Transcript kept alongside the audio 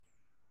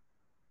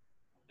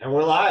And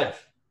we're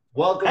live.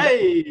 Welcome back to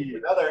Hey,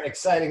 another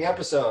exciting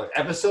episode.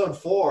 Episode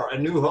 4, A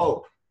New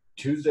Hope.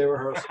 Tuesday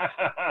rehearsal.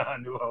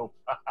 New Hope.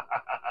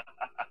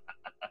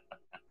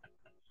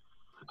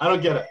 I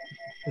don't get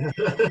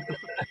it.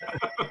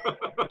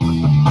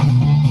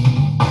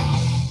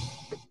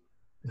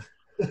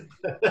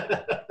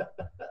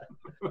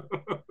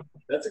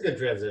 That's a good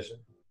transition.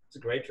 It's a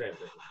great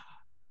transition.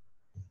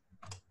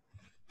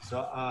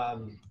 So,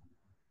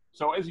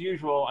 So as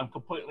usual, I'm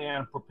completely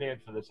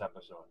unprepared for this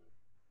episode.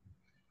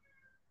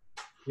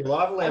 you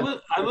love Lamb.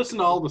 I listened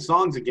to all the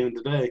songs again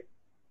today.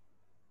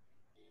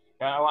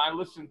 I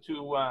listened to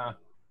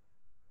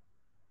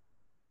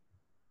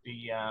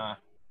the.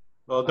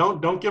 Well,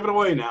 don't give it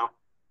away now.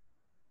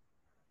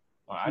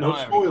 I No don't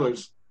have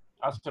spoilers.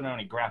 I also don't have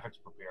any graphics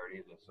prepared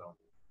either. So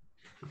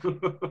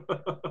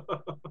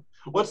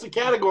What's the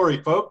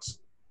category, folks?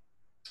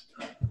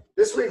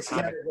 This week's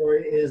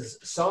category is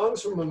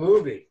songs from a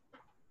movie.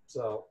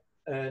 So,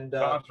 and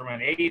songs from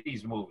an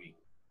 '80s movie.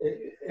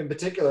 in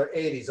particular,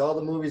 80s. All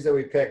the movies that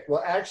we picked.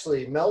 Well,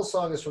 actually, Mel's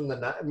movies from the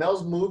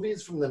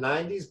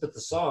 90s, but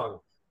the song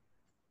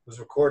was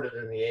recorded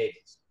in the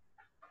 80s.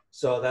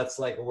 So that's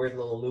like a weird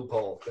little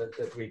loophole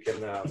that we can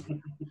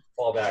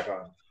fall back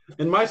on.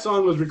 And my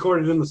song was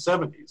recorded in the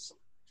 70s,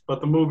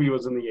 but the movie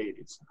was in the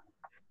 80s.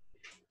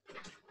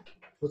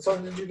 What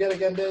song did you get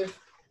again, Dave?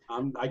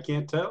 I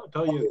can't tell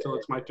you until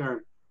it's my turn.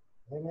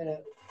 Wait a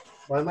minute.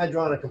 Why am I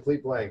drawing a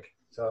complete blank?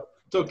 So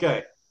It's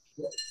okay.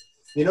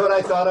 you know what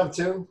I thought of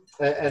too,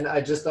 and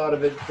I just thought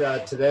of it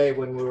today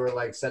when we were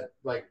right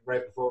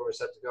before we were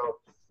set to go,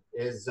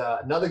 is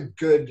another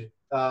good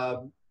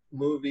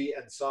movie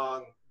and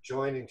song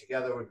joining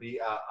together would be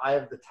 "Eye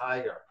of the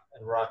Tiger"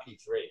 and Rocky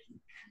 3.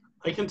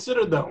 I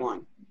considered that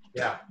one.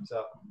 Yeah.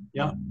 So.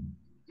 Yeah.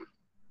 What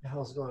the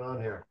hell's going on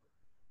here?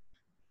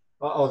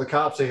 Uh-oh, the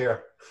cops are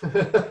here.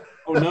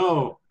 Oh,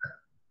 no.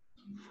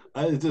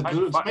 It's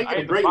making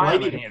a great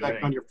lighting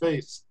effect on your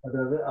face.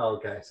 Oh,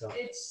 okay. So.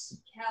 It's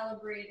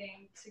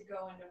calibrating to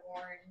go into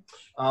orange.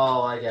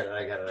 Oh, I get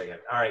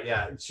it. All right,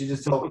 yeah. She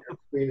just told me her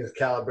screen is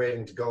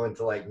calibrating to go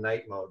into like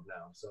night mode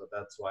now, so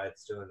that's why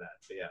it's doing that.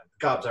 But yeah, the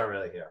cops aren't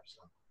really here,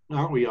 so.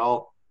 Aren't we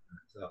all?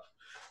 So,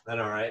 then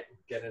all right,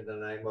 getting into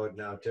night mode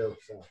now too.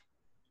 So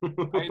I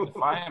had the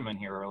fireman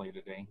here earlier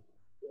today.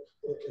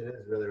 it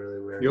is really,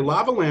 really weird. Your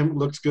lava lamp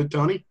looks good,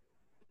 Tony.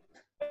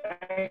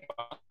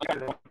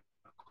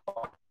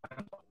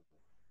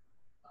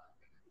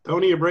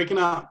 Tony, you're breaking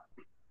up.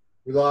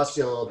 We lost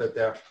you a little bit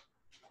there.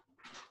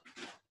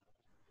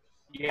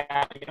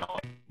 Yeah,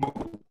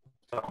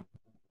 so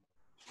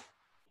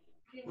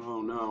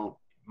Oh, no.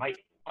 my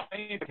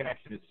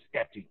connection is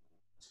sketchy.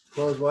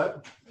 Close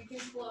what? You can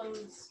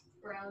close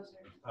browser.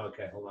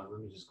 Okay, hold on.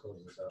 Let me just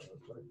close this out real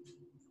quick.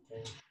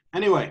 Okay.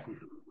 Anyway,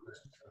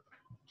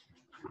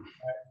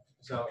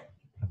 So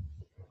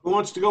who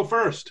wants to go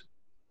first?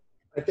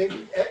 I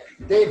think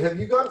Dave, have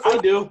you gone I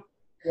first? do.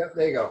 Yep,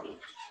 there you go.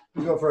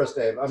 You go first,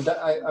 Dave. I'm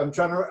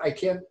trying to. I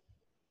can't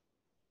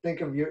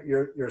think of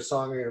your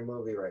song or your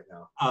movie right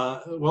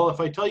now. Well, if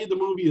I tell you the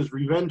movie is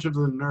Revenge of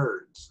the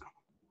Nerds.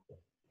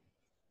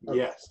 Okay.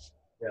 Yes.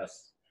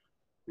 Yes.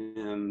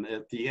 And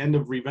at the end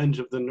of Revenge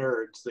of the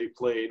Nerds, they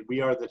played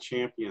We Are the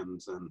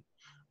Champions. And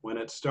when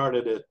it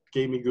started, it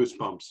gave me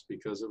goosebumps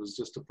because it was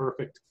just a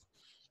perfect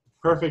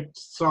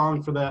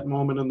song for that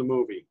moment in the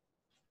movie.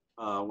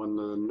 When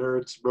the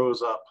nerds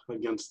rose up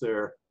against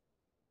their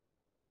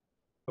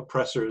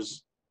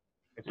oppressors.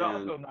 It's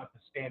also not the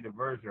standard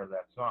version of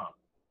that song.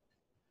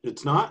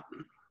 It's not?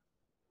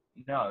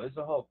 No, there's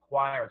a whole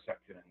choir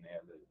section in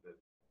there that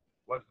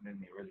wasn't in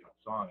the original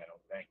song, I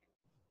don't think.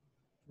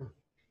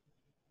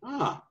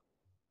 Ah.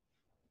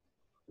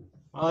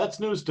 Well, that's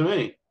news to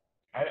me.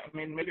 I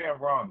mean, maybe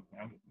I'm wrong.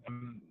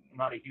 I'm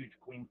not a huge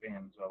Queen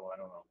fan, so I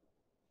don't know.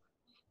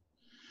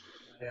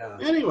 Yeah.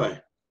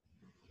 Anyway,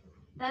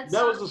 that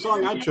was the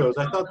song I chose.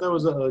 I thought that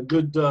was a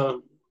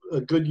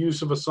good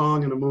use of a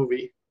song in a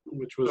movie,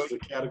 which was the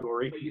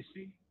category. So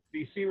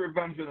you see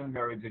Revenge of the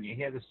Nerds and you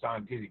hear the song,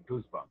 it gives you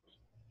goosebumps.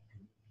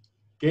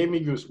 Gave me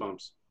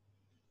goosebumps.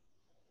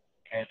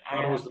 And I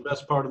thought it was the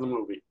best part of the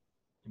movie.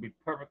 to be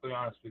perfectly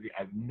honest with you,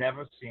 I've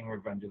never seen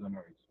Revenge of the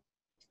Nerds.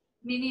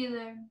 Me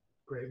neither.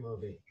 Great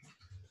movie.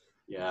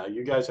 Yeah,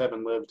 you guys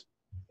haven't lived.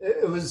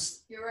 It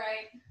was. You're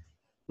right.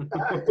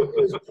 I think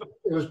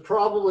it was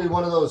probably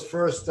one of those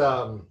first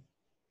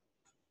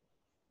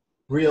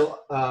real.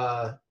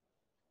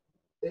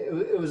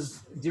 It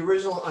was the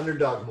original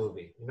underdog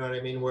movie. You know what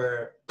I mean?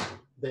 Where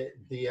the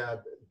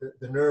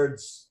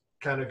nerds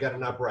kind of got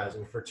an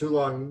uprising. For too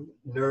long,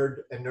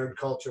 nerd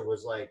culture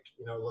was like,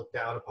 looked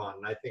down upon.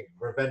 And I think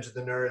Revenge of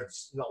the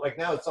Nerds, like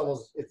now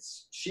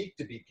it's chic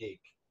to be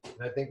geek. And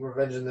I think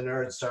Revenge of the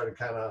Nerds started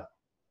kind of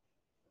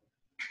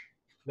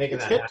making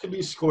It's that hit happen. to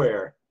be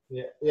square.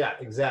 Yeah,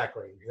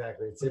 exactly.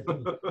 It's hit to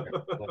be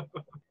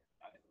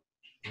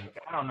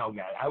I don't know,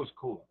 guys. I was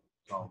cool.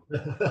 So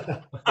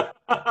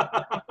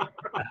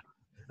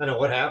I know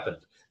what happened.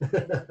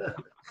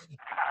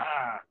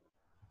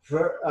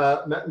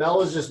 ah, Mel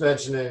was just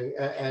mentioning,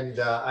 and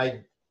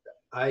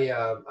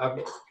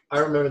I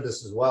remember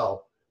this as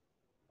well.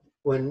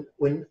 When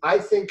I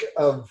think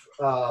of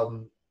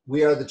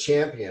We Are the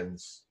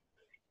Champions,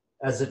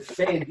 as it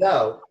fades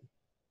out,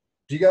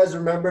 do you guys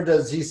remember?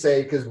 Does he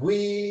say, "Because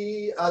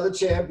we are the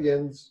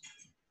champions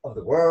of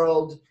the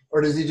world,"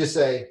 or does he just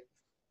say,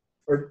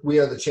 "Or we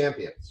are the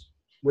champions"?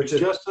 Which It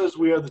is just says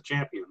we are the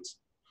champions.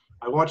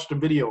 I watched a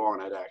video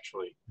on it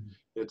actually.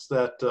 It's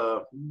that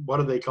what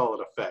do they call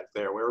it effect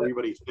there, where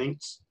everybody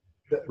thinks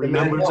the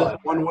remembers Mandela it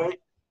one way.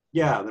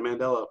 Yeah, the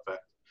Mandela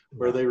effect,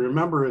 where they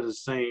remember it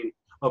as saying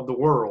of the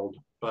world,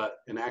 but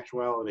in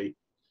actuality,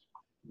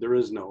 there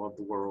is no of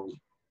the world.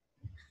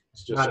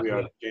 It's just Not we a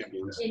are big- the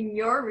champions. In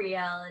your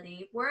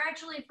reality, we're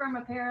actually from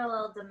a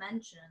parallel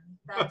dimension.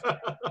 That's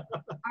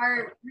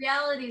our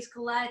realities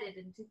collided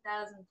in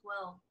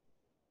 2012.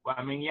 Well,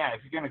 I mean, yeah,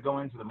 if you're going to go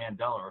into the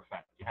Mandela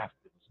effect, you have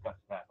to discuss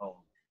that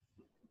whole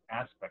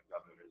aspect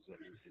of it. Is that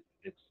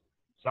it's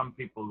some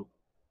people who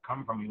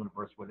come from a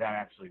universe where that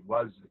actually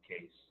was the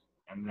case,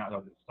 and now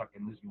they're stuck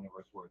in this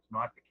universe where it's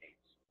not the case.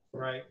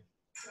 right.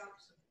 Drop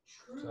some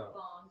truth So-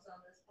 bombs on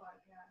this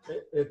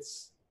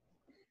podcast.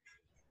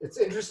 It's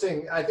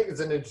interesting. I think it's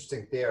an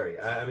interesting theory.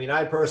 I mean,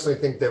 I personally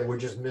think that we're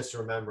just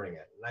misremembering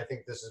it, and I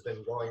think this has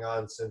been going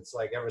on since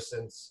ever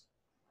since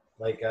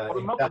Well,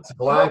 in the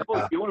Casablanca.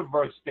 multiple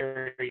universe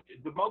theory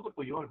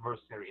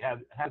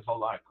has a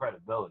lot of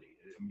credibility.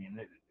 I mean,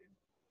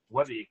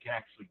 whether you can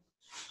actually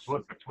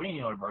flip between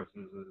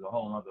universes is a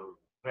whole other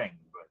thing.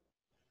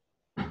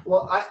 But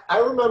Well, I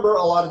remember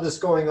a lot of this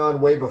going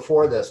on way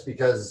before this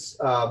because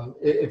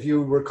if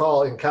you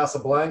recall in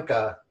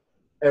Casablanca,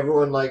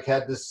 everyone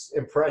had this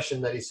impression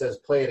that he says,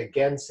 "Play it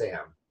again,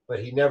 Sam," but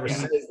he never Yeah.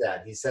 says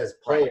that. He says,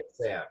 "Play it,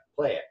 Sam.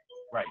 Play it."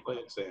 right. Play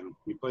it, Sam.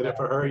 You played it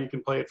for her, you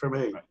can play it for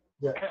me.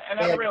 Yeah. And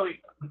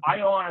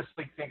I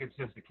honestly think it's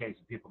just a case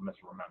of people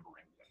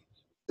misremembering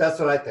things. That's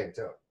what I think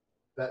too.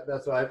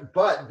 That's what I.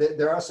 But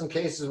there are some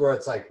cases where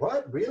it's like,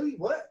 "What? Really?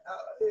 What?"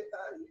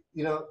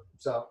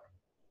 So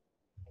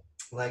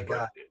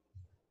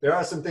there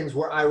are some things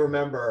where I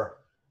remember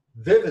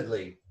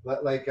vividly. I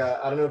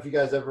don't know if you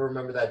guys ever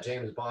remember that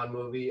James Bond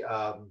movie,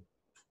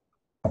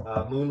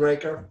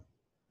 Moonraker.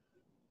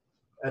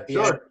 At the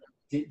Sure. end,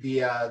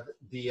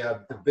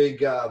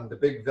 the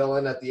big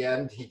villain at the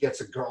end, he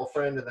gets a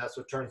girlfriend, and that's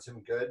what turns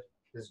him good.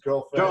 His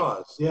girlfriend.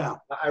 Jaws, yeah.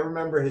 I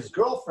remember his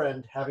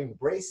girlfriend having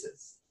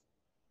braces.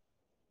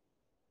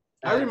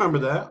 I remember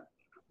that.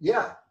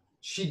 Yeah,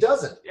 she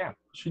doesn't.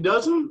 She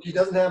doesn't? She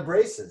doesn't have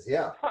braces.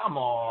 Yeah, Come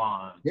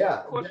on. yeah.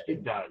 Of course he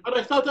does. But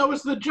I thought that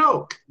was the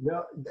joke.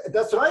 No,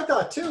 that's what I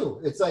thought too.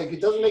 It's like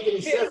it doesn't make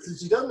any sense that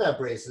she doesn't have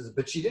braces,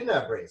 but she didn't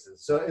have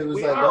braces. So it was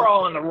We like, are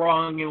all in the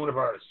wrong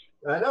universe.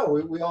 I know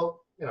we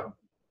all,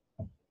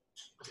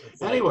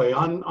 It's like- Anyway,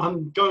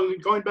 on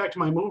going back to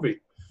my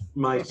movie,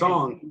 my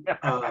song,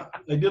 I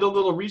did a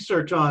little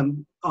research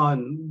on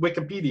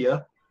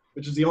Wikipedia,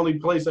 which is the only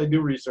place I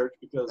do research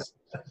because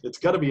it's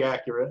got to be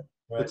accurate.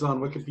 Right. It's on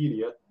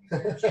Wikipedia.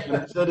 And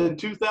it said in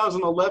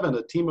 2011,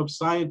 a team of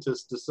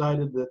scientists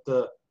decided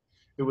that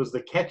it was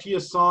the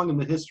catchiest song in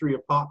the history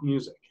of pop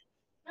music.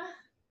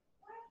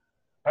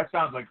 That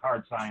sounds like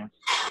hard science.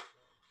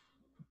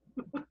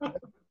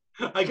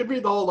 I could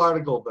read the whole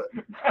article, but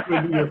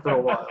we'll be here for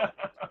a while.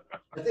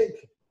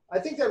 I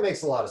think that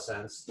makes a lot of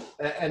sense,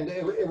 and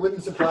it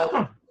wouldn't surprise.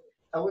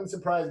 It wouldn't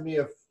surprise me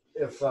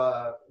if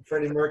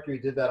Freddie Mercury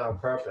did that on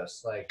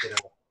purpose.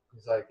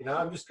 He's like,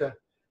 I'm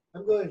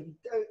going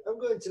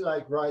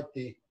to write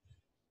the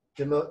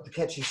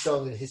catchy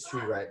song in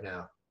history right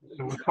now.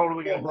 So we're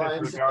totally going Brian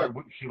to disregard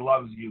She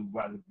Loves You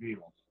by the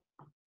Beatles.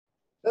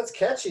 That's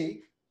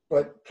catchy,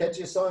 but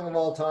catchiest song of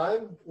all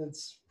time.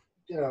 It's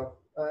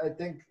I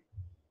think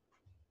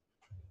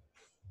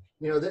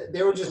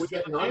they were just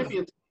getting on.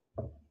 Champions.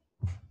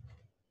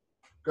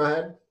 Go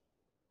ahead.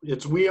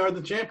 It's We Are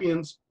the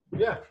Champions.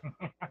 Yeah.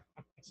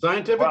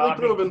 Scientifically Well, I mean-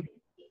 proven.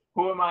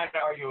 Who am I to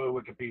argue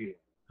with Wikipedia?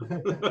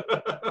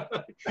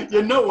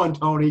 You're no one,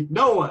 Tony.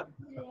 No one.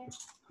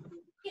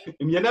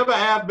 And you never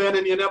have been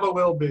and you never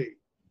will be.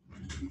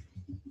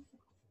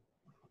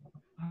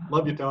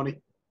 Love you,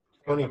 Tony.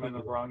 Tony, I'm in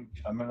the wrong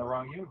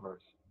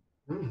universe.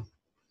 you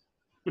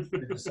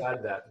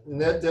decided that. And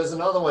there's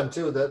another one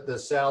too. The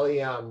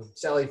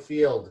Sally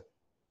Field,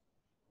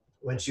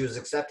 when she was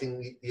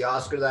accepting the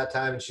Oscar that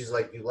time, and she's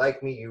like, "You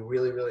like me? You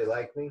really, really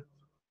like me."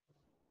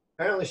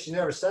 Apparently, she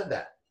never said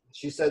that.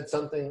 She said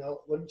something.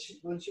 Oh, what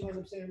did she end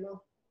up saying?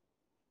 No.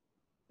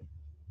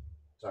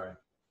 Sorry.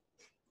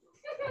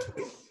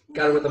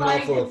 Got it with a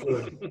mouthful of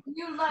food.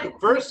 You like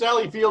First,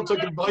 Sally Field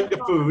took a bite of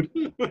food.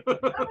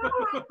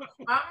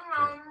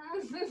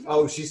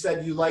 Oh, she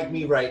said, "You like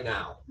me right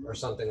now," or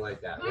something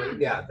like that.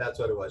 Yeah, that's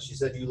what it was. She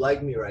said, "You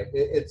like me right."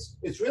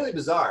 It's really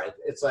bizarre.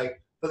 It's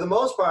like, for the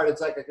most part,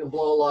 it's like I can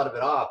blow a lot of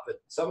it off, but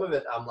some of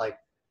it, I'm like,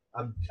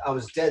 I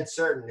was dead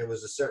certain it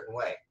was a certain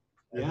way.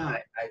 And Yeah.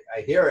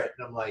 I hear it,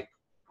 and I'm like,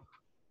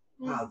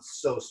 wow, it's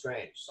so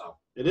strange. So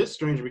It is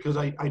strange because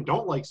I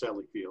don't like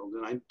Sally Field,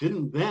 and I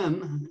didn't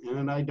then,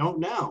 and I don't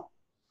now.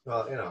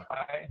 well,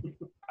 I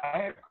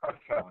had a crush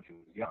on her when she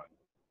was young.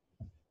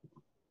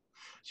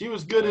 She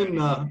was good in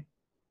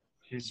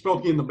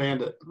Smokey and the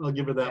Bandit. I'll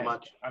give her that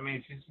much. I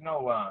mean, she's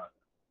no.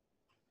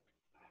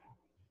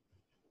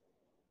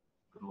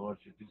 Good Lord,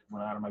 she just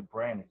went out of my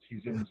brain.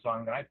 She's in the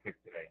song that I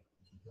picked today.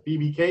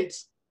 Phoebe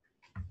Cates.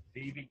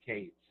 Phoebe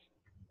Cates.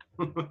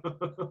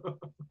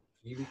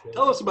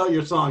 Tell us about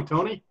your song,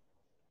 Tony.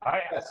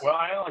 Well,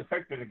 I only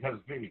picked it because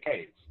of Phoebe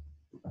Cates.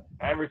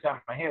 Every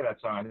time I hear that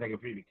song, I think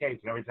of Phoebe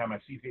Cates, and every time I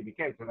see Phoebe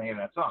Cates, I hear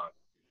that song.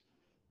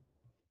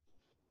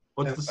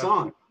 What's the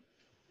song?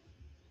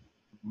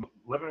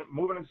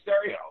 Moving in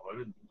stereo,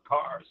 living in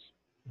cars.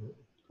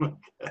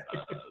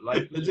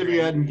 As if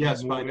you hadn't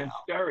guessed by moving in now.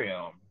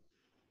 stereo.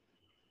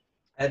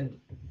 And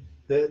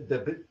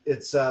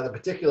the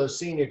particular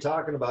scene you're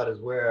talking about is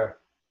where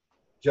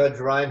Judge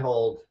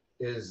Reinhold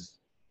is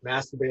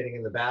masturbating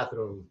in the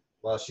bathroom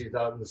while she's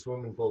out in the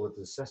swimming pool with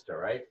his sister,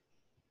 right?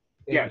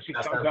 Yeah, she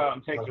comes out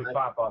and takes her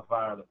top off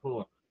out of the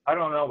pool. I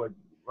don't know what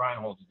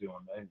Reinhold's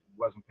doing. I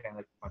wasn't paying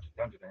that much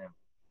attention to him.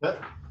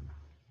 But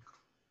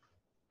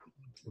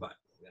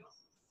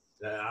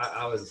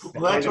I was.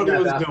 Well, that's what he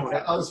was doing.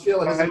 I was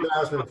feeling his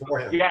embarrassment for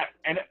him. Yeah,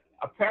 and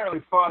apparently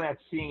for that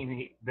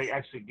scene, they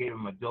actually gave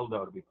him a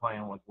dildo to be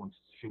playing with when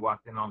she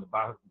walked in on the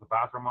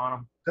bathroom on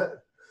him.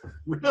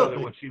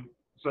 Really?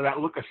 So that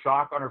look of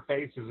shock on her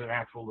face is an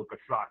actual look of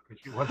shock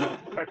because she wasn't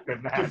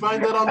expecting that. Did you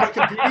find that on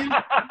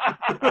Wikipedia?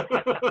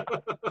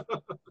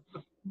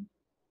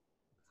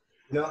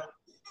 No,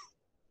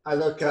 I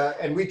look,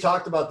 and we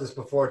talked about this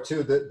before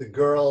too. The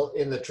girl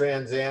in the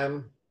Trans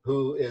Am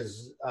who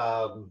is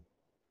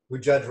who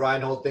Judge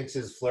Reinhold thinks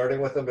is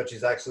flirting with him, but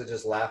she's actually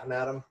just laughing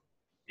at him.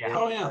 Yeah.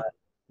 Oh yeah.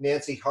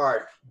 Nancy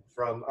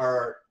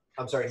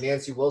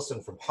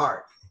Wilson from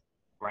Heart.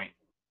 Right.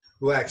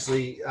 Who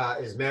actually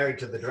is married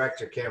to the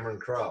director Cameron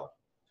Crowe,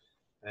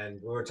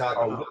 and we were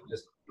talking about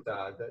just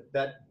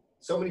that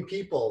so many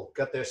people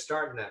got their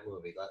start in that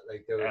movie.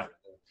 Like there was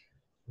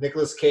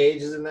Nicolas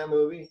Cage is in that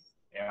movie.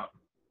 Yeah.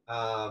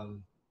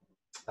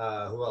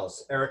 Who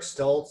else? Eric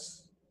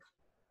Stoltz,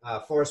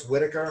 Forrest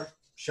Whitaker,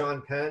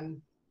 Sean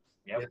Penn.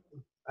 Yep.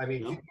 I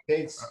mean,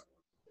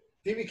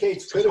 Phoebe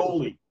Cates could have.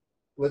 Spicoli.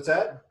 What's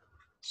that?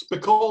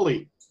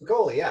 Spicoli.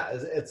 Spicoli. Yeah,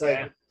 it's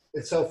like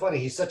it's so funny.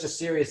 He's such a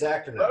serious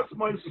actor now. That's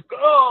my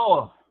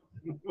skull.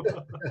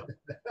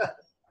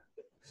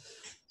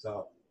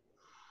 So,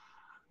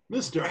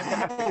 Mr.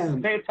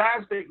 Hand.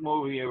 Fantastic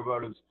movie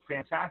about a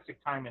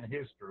fantastic time in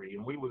history,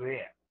 and we were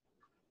there.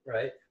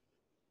 right?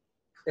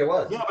 It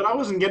was. Yeah, but I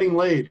wasn't getting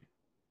laid.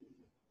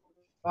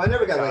 Oh, I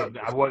never got laid.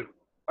 I was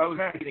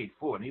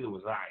 1984. Neither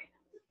was I.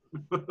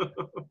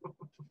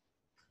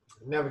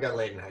 Never got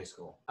laid in high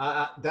school.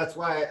 That's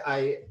why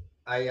I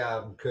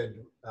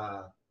could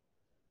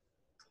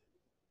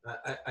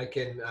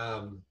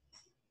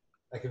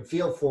I can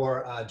feel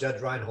for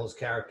Judge Reinhold's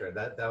character.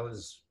 That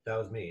was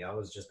me. I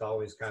was just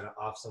always kind of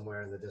off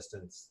somewhere in the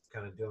distance,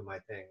 kind of doing my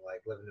thing,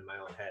 like living in my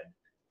own head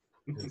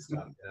and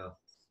stuff.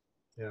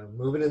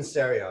 Moving in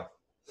stereo.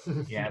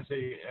 Yeah.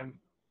 See, and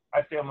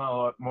I feel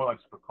more like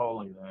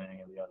Spicoli than any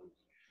of the others.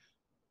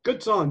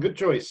 Good song, good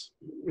choice.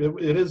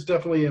 It is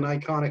definitely an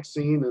iconic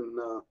scene, and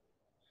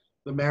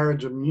the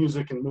marriage of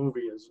music and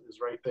movie is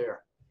right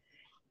there.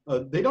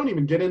 They don't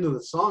even get into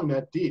the song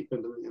that deep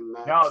in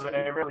that. No,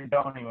 they really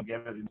don't even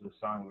get into the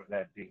song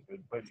that deep.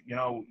 But if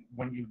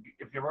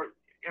you're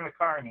in the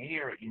car and you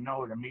hear it, you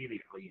know it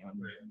immediately, and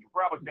you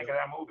probably think of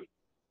that movie.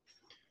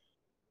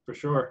 For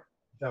sure.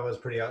 That was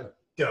pretty odd.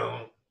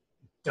 Don't.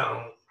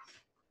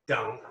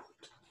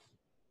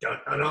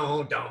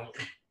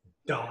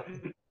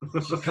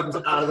 She comes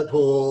out of the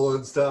pool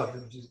and stuff.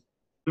 And just,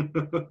 I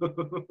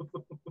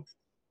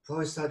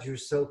always thought you were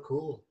so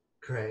cool,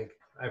 Craig.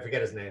 I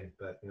forget his name,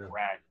 but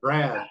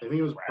Brad. I think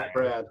it was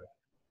Brad.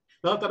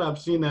 Not that I've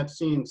seen that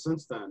scene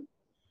since then,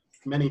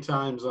 many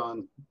times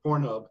on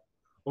Pornhub,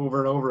 over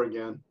and over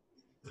again.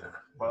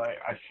 Well,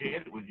 I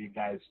shared it with you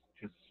guys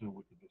just so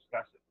we could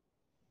discuss it.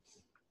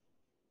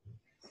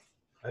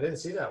 I didn't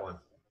see that one.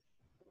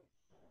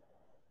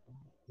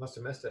 Must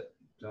have missed it.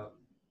 So,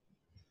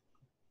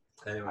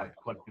 anyway, I've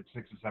clicked it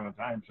 6 or 7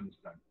 times since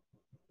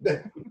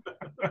then.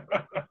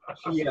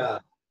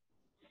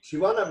 She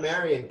wound up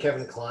marrying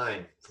Kevin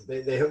Kline.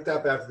 They hooked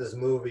up after this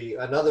movie,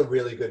 another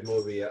really good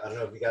movie. I don't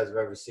know if you guys have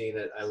ever seen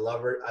it. I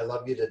Love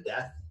You to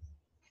Death.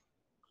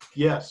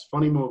 Yes,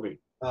 funny movie.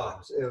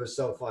 Oh, it was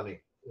so funny.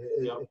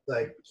 It's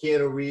like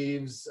Keanu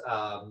Reeves,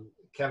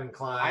 Kevin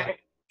Kline,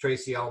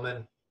 Tracy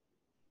Ullman.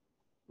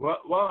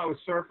 Well, while I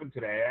was surfing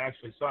today, I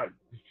actually saw it.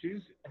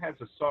 She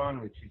has a song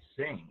that she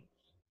sings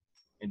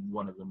in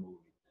one of the movies.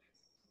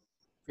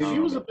 She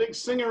was a big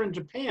singer in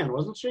Japan,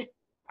 wasn't she?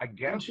 I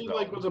guess Wasn't she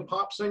so. was a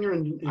pop singer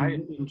in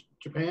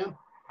Japan?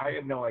 I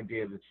had no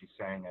idea that she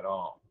sang at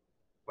all,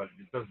 but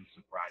it doesn't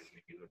surprise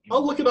me.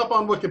 I'll look it up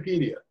on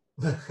Wikipedia.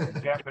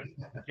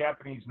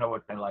 Japanese know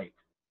what they like.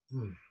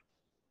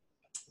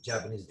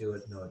 Japanese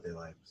know what they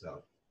like.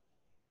 So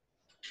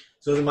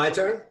is it my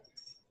turn?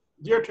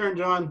 Your turn,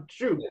 John.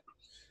 Shoot.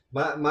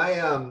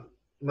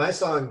 My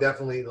song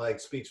definitely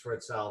speaks for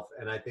itself,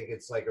 and I think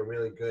it's like a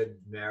really good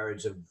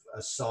marriage of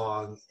a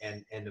song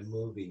and a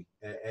movie.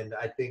 And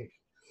I think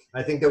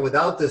I think that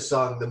without this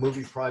song, the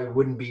movie probably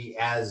wouldn't be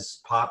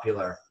as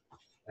popular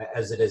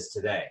as it is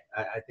today.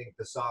 I think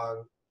the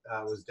song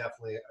was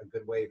definitely a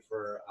good way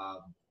for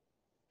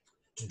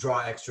to draw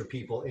extra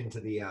people into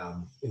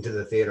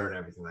the theater and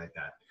everything like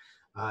that.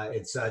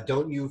 It's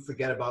 "Don't You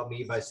Forget About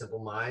Me" by Simple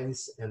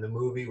Minds, and the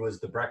movie was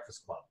The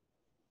Breakfast Club.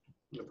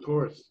 Of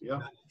course, yeah.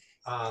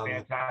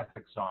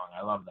 Fantastic song.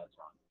 I love that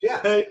song.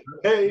 Yeah. Hey,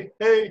 hey,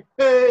 hey,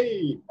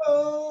 hey!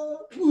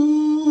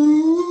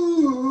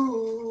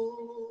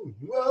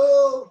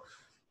 Whoa.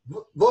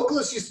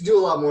 Vocalists used to do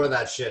a lot more of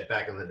that shit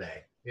back in the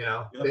day. You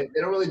know, Yep.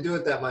 they don't really do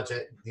it that much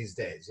these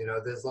days. You know,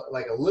 there's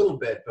like a little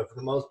bit, but for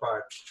the most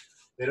part,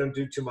 they don't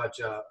do too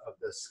much of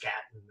the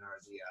scatting or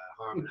the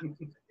harmonizing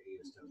that they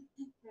used to.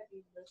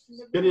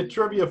 Get a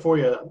trivia for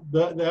you.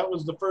 That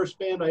was the first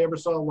band I ever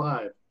saw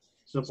live,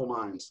 Simple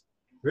Minds.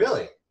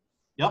 Really?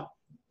 Yep.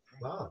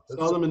 Wow.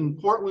 Saw them in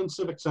Portland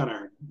Civic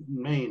Center,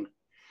 Maine.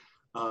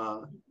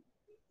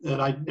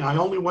 And I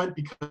only went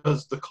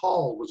because The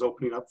Call was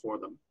opening up for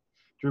them.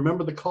 Do you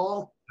remember The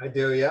Call? I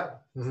do, yeah.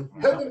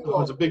 I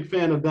was a big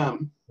fan of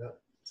them.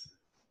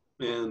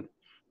 Yeah.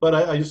 But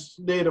I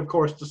stayed, of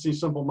course, to see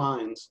Simple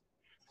Minds,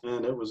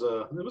 and it was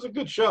a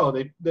good show.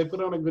 They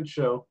put on a good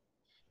show.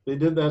 They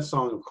did that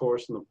song, of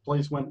course, and the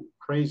place went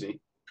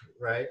crazy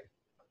Right.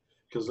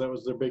 because that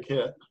was their big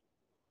hit.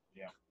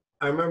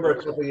 I remember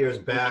a couple years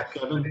back.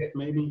 87,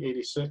 maybe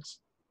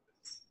 86.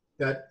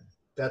 That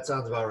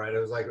sounds about right. It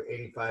was like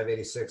 85,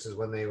 86 is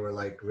when they were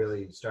like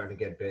really starting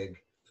to get big.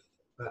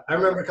 I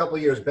remember a couple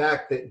years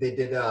back that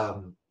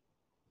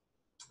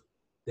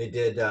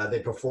they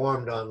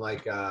performed on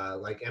like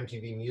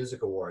MTV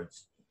Music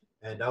Awards,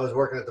 and I was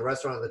working at the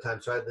restaurant at the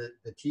time, so I had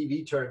the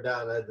TV turned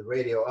down, I had the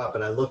radio up,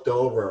 and I looked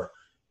over,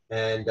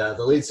 and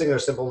the lead singer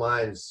of Simple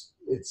Minds,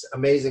 it's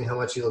amazing how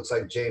much he looks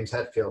like James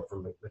Hetfield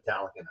from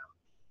Metallica now.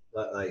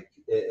 Like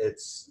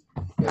it's,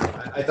 you know,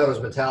 I thought it was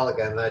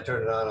Metallica, and then I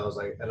turned it on, I was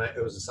like,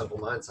 it was a Simple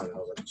Minds song, and I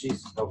was like,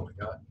 Jesus, oh my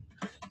God.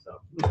 So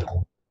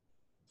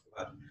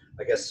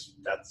I guess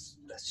that's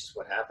just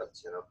what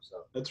happens, you know.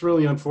 So That's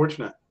really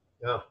unfortunate.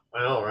 yeah, I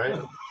know, right?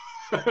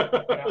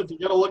 You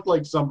gotta look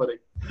like somebody.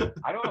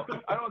 I don't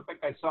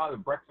think I saw The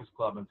Breakfast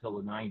Club until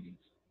the 90s.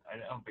 I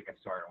don't think I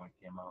saw it when it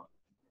came out.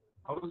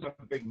 I was a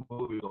big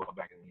movie goer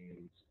back in the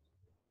 80s.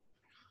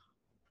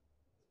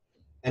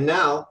 And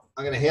now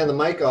I'm going to hand the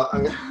mic off.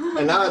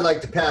 And now I'd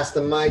like to pass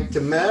the mic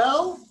to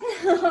Mel.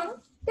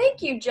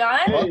 Thank you, John.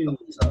 Hey,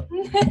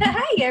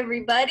 Hi,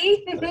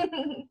 everybody.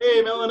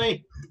 hey,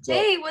 Melanie.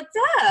 Hey, what's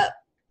up?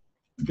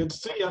 Good to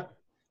see you.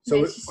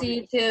 So Nice to see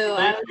you too.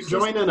 I Thanks was for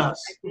joining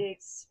us.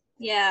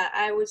 Yeah,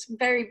 I was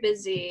very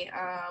busy,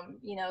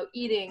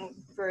 eating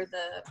for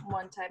the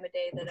one time a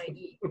day that I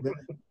eat.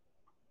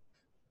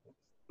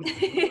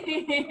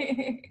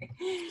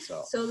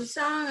 So the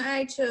song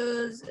I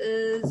chose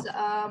is,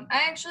 I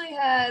actually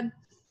had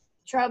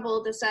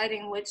trouble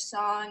deciding which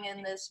song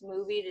in this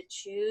movie to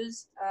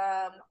choose.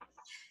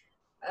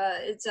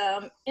 It's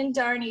in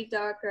Donnie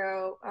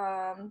Darko.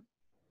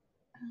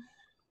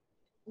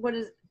 What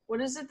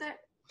is it there?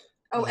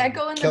 Oh,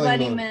 Echo and the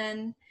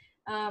Bunnymen.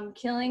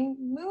 Killing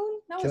Moon?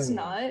 No, Killing it's Moon.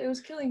 not. It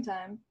was Killing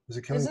Time. Was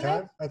it Killing Isn't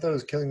Time? I thought it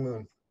was Killing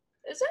Moon.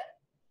 Is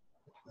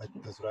it?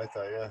 That's what I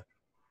thought, yeah.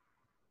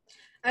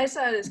 I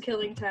saw it as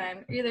Killing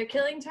Time. Either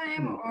Killing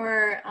Time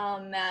or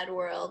Mad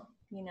World,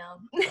 you know.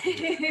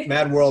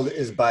 Mad World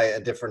is by a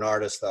different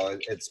artist, though.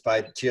 It's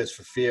by Tears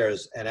for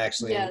Fears. And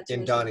actually, Yeah, in Tears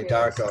for Donnie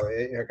Fears.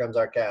 Darko, Here Comes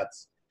Our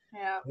Cats.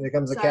 Yeah. Here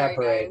comes the Sorry, cat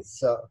parade. guys.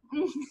 So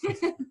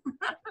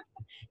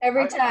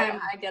Every time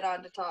I get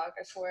on to talk,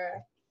 I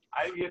swear.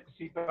 I didn't get to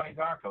see Donnie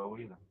Darko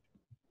either.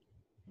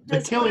 The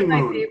It's one of Killing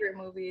my Moon. favorite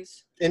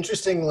movies.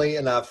 interestingly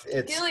enough,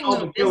 it's Killing Oh,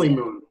 Moon. the Killing is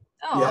it? Moon.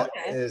 Oh, yeah,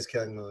 okay. it is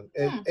Killing Moon.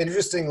 Hmm.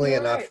 Interestingly You're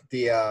enough, right.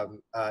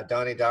 the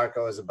Donnie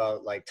Darko is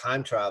about like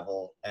time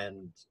travel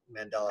and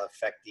Mandela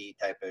effecty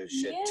type of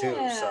shit too. So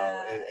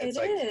Yeah, it's it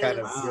like kind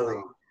of is.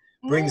 really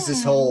brings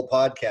this Mm. whole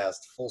podcast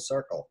full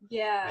circle.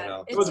 Yeah. you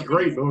know. It was a it's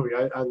great amazing. movie.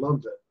 I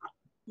loved it.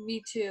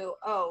 Me too.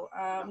 Oh,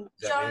 that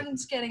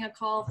John's getting a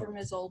call from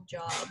his old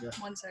job. Yeah.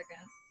 1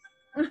 second.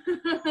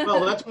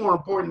 Well, that's more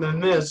important than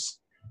this.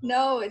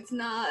 No, it's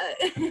not.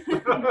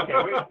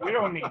 Okay, we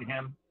don't need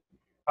him.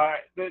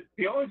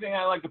 The only thing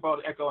I like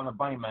about Echo and the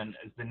Bunnymen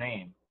is the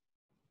name.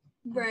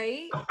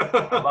 Right?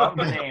 I love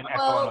the name Echo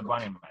Well, and the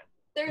Bunnymen.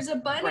 There's a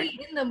bunny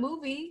in the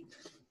movie.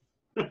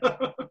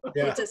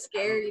 Yeah, It's a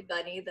scary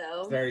bunny,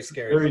 though. very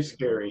scary. Very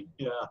scary.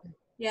 Yeah.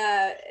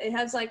 Yeah, it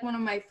has like one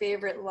of my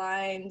favorite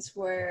lines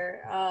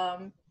where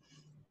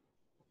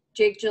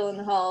Jake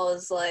Gyllenhaal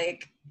is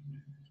like,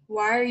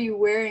 "Why are you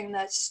wearing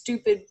that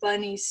stupid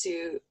bunny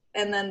suit?"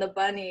 And then the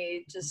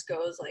bunny just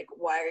goes like,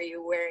 "Why are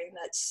you wearing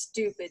that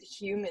stupid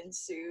human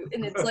suit?"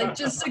 And it's like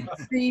just the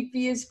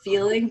creepiest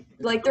feeling.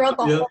 Like throughout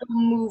the Yeah. whole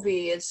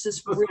movie, it's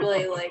just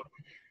really like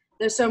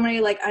there's so many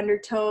like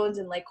undertones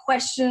and like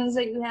questions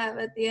that you have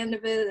at the end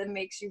of it that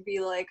makes you be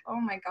like, "Oh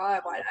my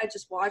God, why did I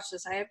just watch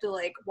this? I have to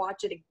like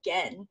watch it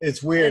again."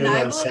 It's weird And and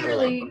I've unsettling.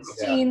 literally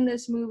Yeah. seen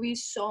this movie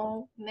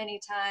so many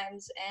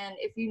times, and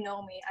if you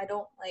know me, I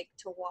don't like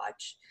to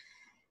watch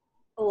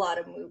a lot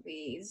of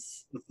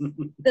movies.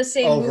 The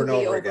same Over and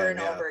movie over over again, and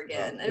yeah. over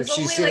again. If There's she's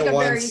only seen like it a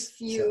very once,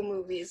 few so-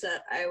 movies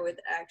that I would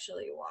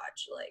actually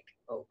watch like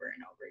over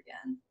and over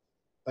again.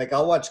 Like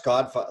I'll watch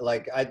Godfather.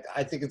 Like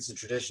I think it's a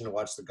tradition to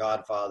watch The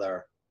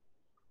Godfather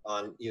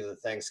on either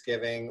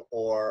Thanksgiving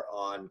or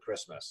on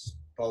Christmas.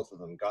 Both of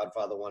them,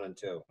 Godfather 1 and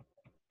 2.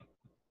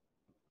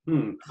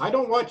 I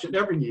don't watch it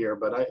every year,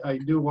 but I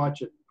do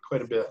watch it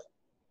quite a bit.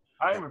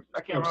 I can't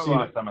I've remember seen the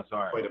last it time I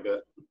saw Quite a it.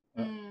 bit.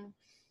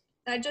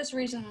 I just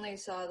recently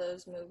saw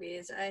those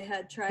movies. I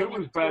had tried Two to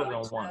was better than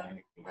watch one. them,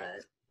 Anyway.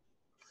 but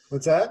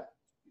What's that?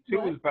 Two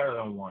What? was better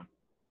than one.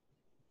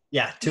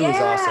 Yeah, 2 is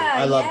awesome.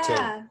 I love 2.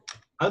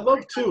 I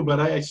love 2, but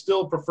I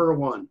still prefer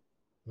 1.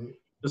 Mm.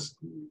 Just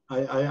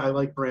I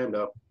like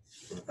Brando.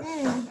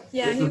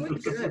 Yeah, he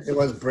was good. It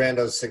was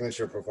Brando's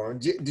signature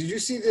performance. Did you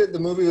see the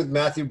movie with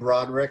Matthew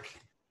Broderick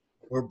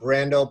where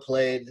Brando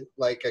played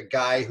like a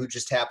guy who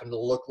just happened to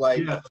look like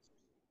Yeah,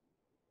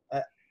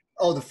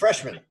 oh, The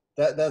Freshman.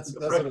 That's The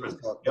what it was Freshman.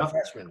 called. Yeah. The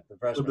Freshman. The with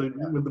Freshman.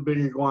 the, with the big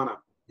iguana.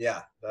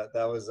 Yeah,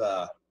 that was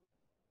that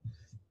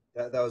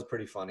was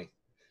pretty funny.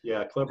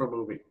 Yeah, clever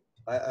movie.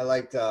 I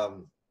liked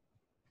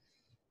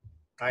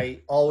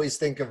I always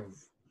think of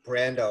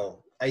Brando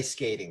ice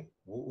skating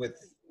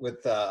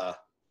with that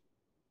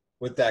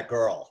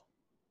girl.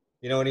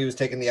 You know when he was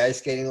taking the ice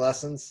skating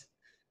lessons?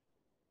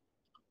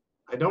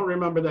 I don't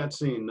remember that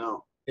scene.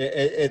 No.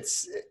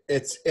 It's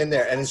in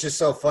there, and it's just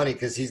so funny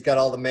because he's got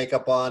all the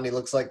makeup on. He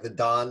looks like the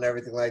Don and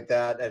everything like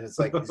that, and it's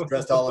like he's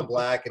dressed all in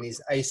black, and he's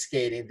ice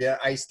skating. They're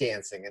ice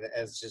dancing, and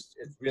it's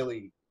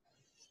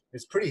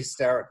pretty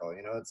hysterical.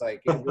 You know, it's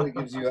like it really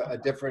gives you a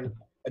different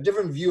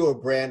view of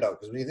Brando,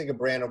 because when you think of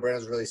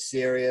Brando's really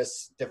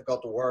serious,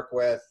 difficult to work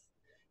with.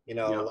 You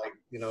know, Yeah. like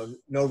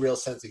no real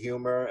sense of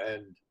humor,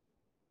 and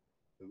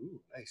ooh,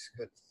 nice,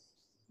 good.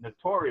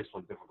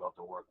 Notoriously difficult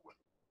to work with.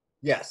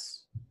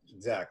 Yes,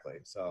 exactly.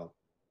 So.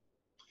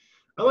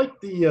 I like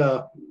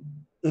the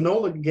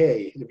Enola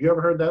Gay. Have you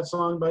ever heard that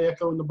song by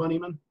Echo and the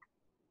Bunnymen?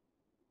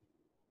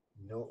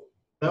 No,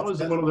 That was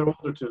one of their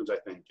older tunes, I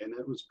think, and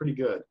it was pretty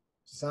good.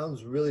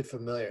 sounds really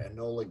familiar.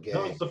 Enola Gay.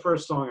 That was the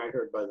first song I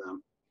heard by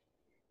them.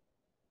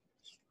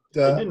 I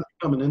The- didn't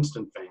become an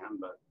instant fan,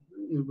 but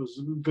it was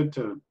a good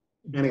tune.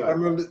 I Anyway,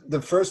 remember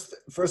the first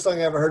song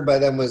I ever heard by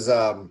them was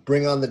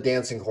 "Bring on the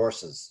Dancing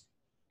Horses."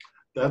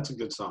 that's a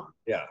good song.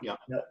 Yeah, Yeah.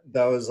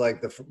 That was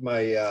like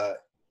my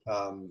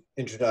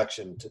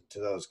introduction to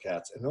those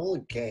cats.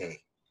 Enola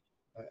Gay.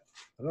 I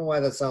don't know why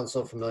that sounds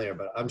so familiar,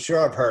 but I'm sure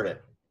I've heard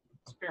it.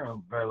 I'm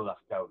feeling very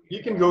left out. You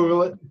here. can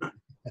Google it.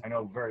 I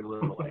know very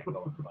little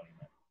Echo and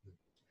Bunnymen.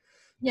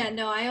 Yeah,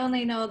 no, I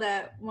only know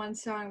that one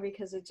song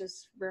because it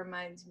just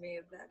reminds me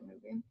of that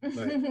movie.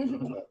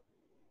 Right.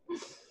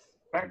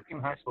 Back in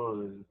high school,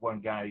 there was one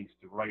guy used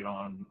to write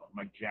on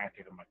my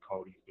jacket and my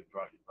coat. He used to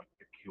draw like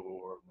The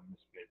Cure, The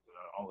Misfits,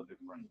 all the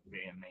different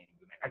band names.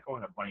 And Echo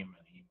and the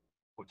Bunnymen, he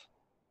put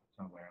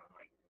somewhere.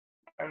 Like,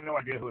 I have no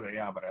idea who they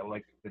are, but I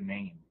like the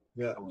name.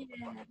 Yeah. Echo and the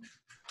Yeah. Bunnymen.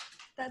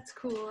 That's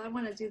cool. I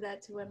want to do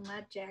that to one of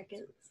my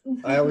jackets.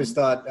 I always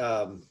thought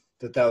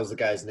that was the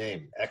guy's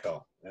name,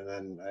 Echo, and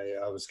then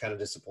I was kind of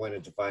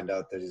disappointed to find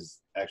out that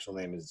his actual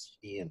name is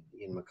Ian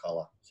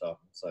McCullough. So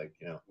it's like,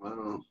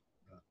 Wow.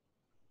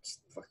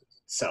 fucking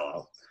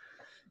sellout,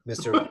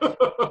 Mister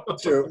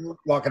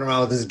walking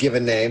around with his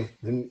given name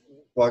and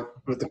walk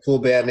with the cool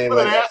band name What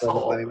an like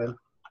Echo and the asshole.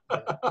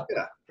 Bunnymen.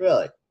 Yeah,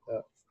 really.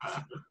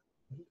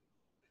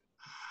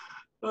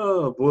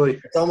 Oh boy.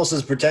 It's almost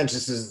as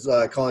pretentious as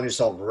calling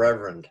yourself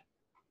Reverend.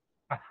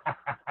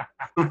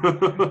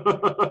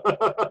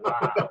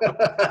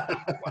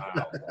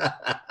 Wow.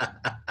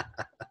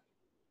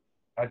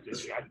 That's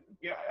just, I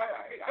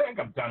think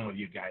I'm done with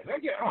you guys. I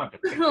don't have to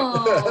think.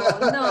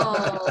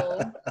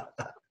 Oh, no.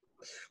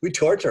 We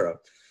torture him.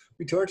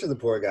 We torture the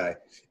poor guy.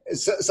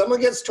 Someone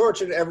gets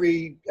tortured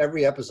every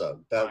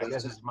episode. I That's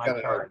guess just it's my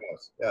kinda how it turn.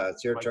 goes. Yeah,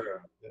 it's your My turn.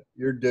 turn.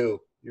 You're due.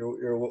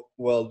 You're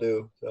well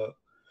due. So,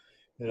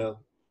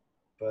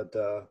 but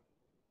so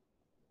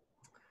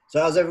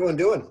how's everyone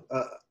doing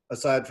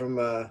aside from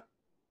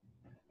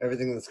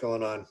everything that's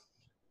going on?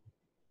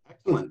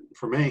 Excellent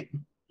for me.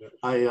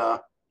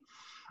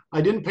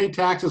 I didn't pay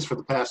taxes for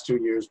the past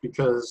 2 years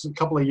because a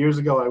couple of years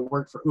ago I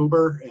worked for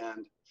Uber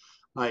and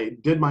I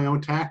did my own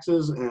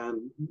taxes,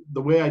 and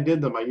the way I did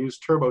them, I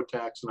used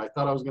TurboTax, and I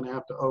thought I was going to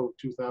have to owe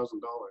 $2,000.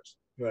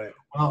 Right.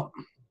 Well,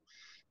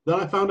 then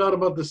I found out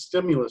about the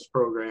stimulus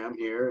program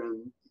here,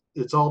 and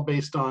it's all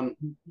based on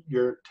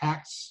your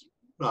taxes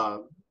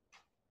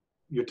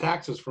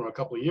from a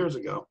couple of years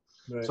ago.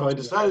 Right. So I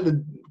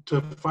decided to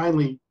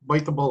finally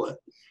bite the bullet.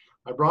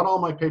 I brought all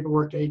my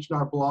paperwork to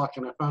H&R Block,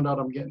 and I found out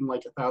I'm getting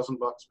like $1,000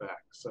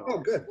 back. So Oh,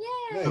 good.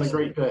 Yay. it's been a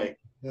great day.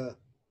 Yeah,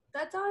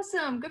 That's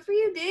awesome. Good for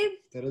you, Dave.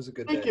 that is a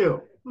good Thank day.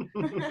 you.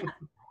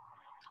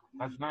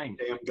 That's nice.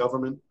 Damn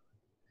government.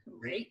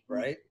 Great.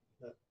 Right.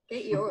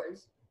 Get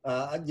yours.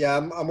 Yeah,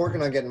 I'm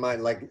working on getting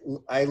mine. Like,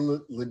 I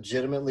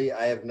legitimately,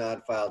 I have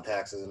not filed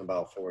taxes in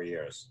about 4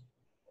 years.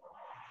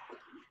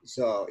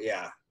 So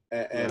yeah,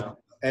 and Yeah.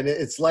 and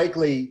it's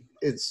likely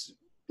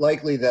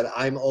likely that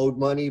I'm owed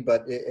money,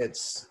 but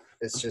it's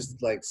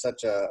just like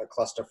such a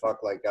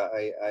clusterfuck. Like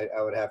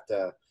I would have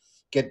to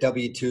get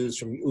W-2s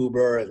from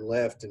Uber and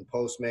Lyft and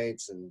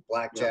Postmates and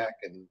Blackjack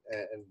and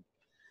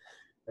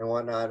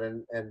whatnot,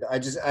 and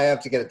I have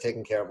to get it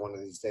taken care of one of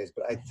these days.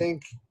 But I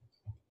think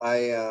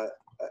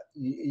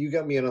you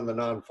got me in on the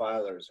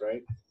non-filers,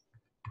 right?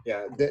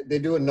 Yeah, they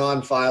do a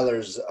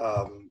non-filers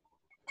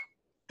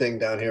thing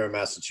down here in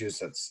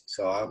Massachusetts,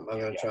 so I'm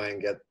gonna try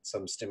and get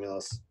some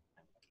stimulus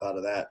out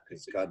of that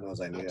because God knows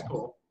I need That's it.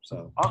 cool.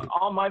 So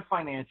All my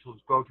financials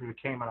go through the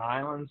Cayman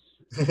Islands.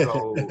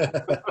 So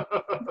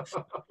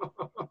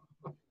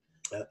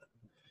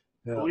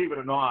Yeah. believe it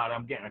or not,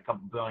 I'm getting a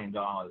couple $2 billion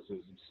as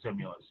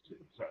stimulus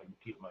to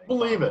keep my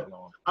Believe it. economy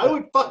going. I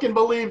would fucking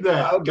believe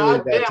that. I would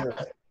God believe damn that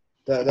it.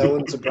 too. That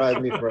wouldn't surprise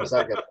me for a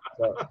second.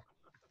 So,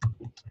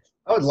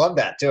 I would love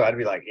that too. I'd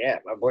be like, yeah,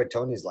 my boy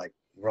Tony's like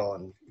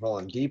rolling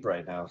deep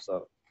right now.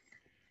 So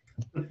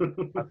I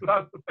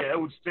thought it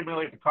would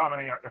stimulate the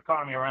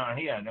economy around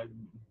here. And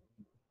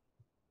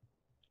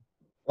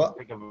well, I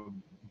think of a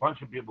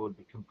bunch of people would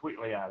be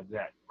completely out of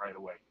debt right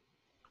away.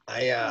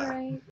 I Right.